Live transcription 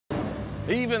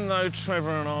Even though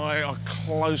Trevor and I are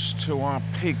close to our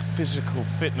peak physical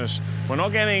fitness, we're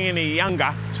not getting any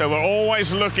younger, so we're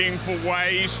always looking for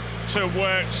ways to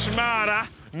work smarter,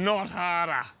 not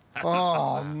harder.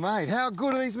 Oh, mate, how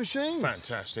good are these machines?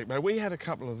 Fantastic, mate. We had a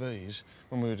couple of these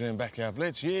when we were doing Backyard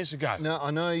Blitz years ago. Now, I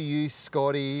know you,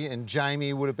 Scotty and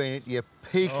Jamie would have been at your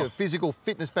peak of physical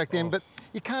fitness back then, but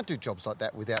you can't do jobs like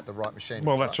that without the right machine.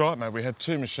 Well, that's right, mate. We had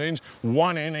two machines,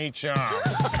 one in each arm.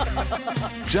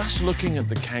 Just looking at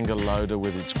the Kanga loader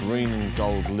with its green and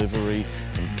gold livery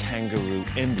and kangaroo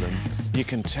emblem, you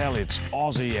can tell it's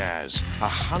Aussie as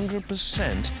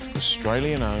 100%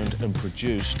 Australian-owned and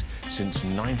produced since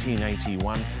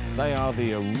 1981. They are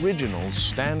the original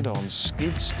stand-on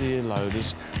skid steer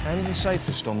loaders and the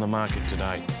safest on the market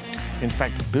today. In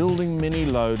fact, building mini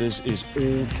loaders is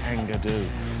all Kanga do,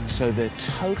 so they're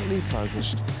totally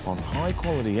focused on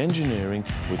high-quality engineering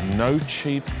with no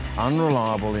cheap,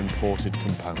 unreliable imported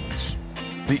components.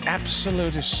 The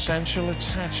absolute essential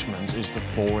attachment is the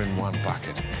 4-in-1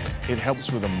 bucket. It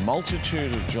helps with a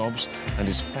multitude of jobs and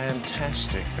is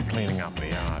fantastic for cleaning up the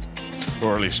yard.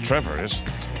 Or at least Trevor is.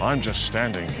 I'm just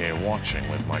standing here watching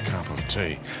with my cup of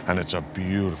tea, and it's a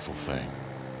beautiful thing.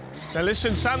 Now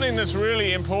listen, something that's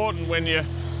really important when you're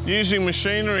using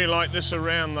machinery like this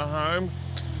around the home,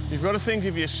 you've got to think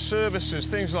of your services,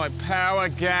 things like power,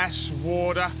 gas,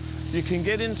 water. You can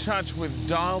get in touch with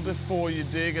Dial Before You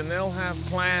Dig, and they'll have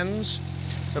plans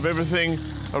of everything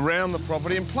around the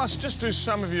property, and plus just do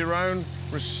some of your own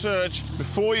research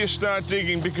before you start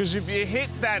digging, because if you hit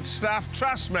that stuff,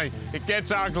 trust me, it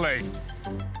gets ugly.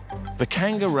 The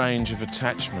Kanga range of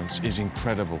attachments is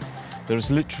incredible. There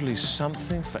is literally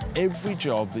something for every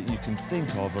job that you can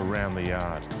think of around the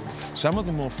yard. Some of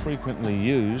the more frequently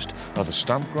used are the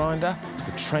stump grinder,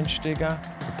 the trench digger,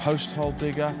 the post hole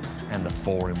digger, and the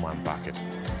 4-in-1 bucket.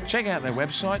 Check out their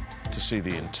website to see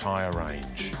the entire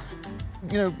range.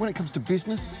 You know, when it comes to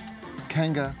business,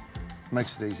 Kanga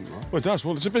makes it easy, right? Well, it does.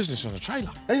 Well, it's a business on a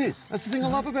trailer. It is. That's the thing I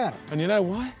love about it. And you know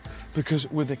why? Because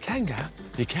with a Kanga,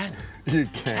 you can. You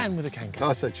can. With a Kanga.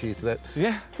 I say cheers to that.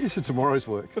 Yeah. Here's to tomorrow's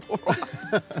work.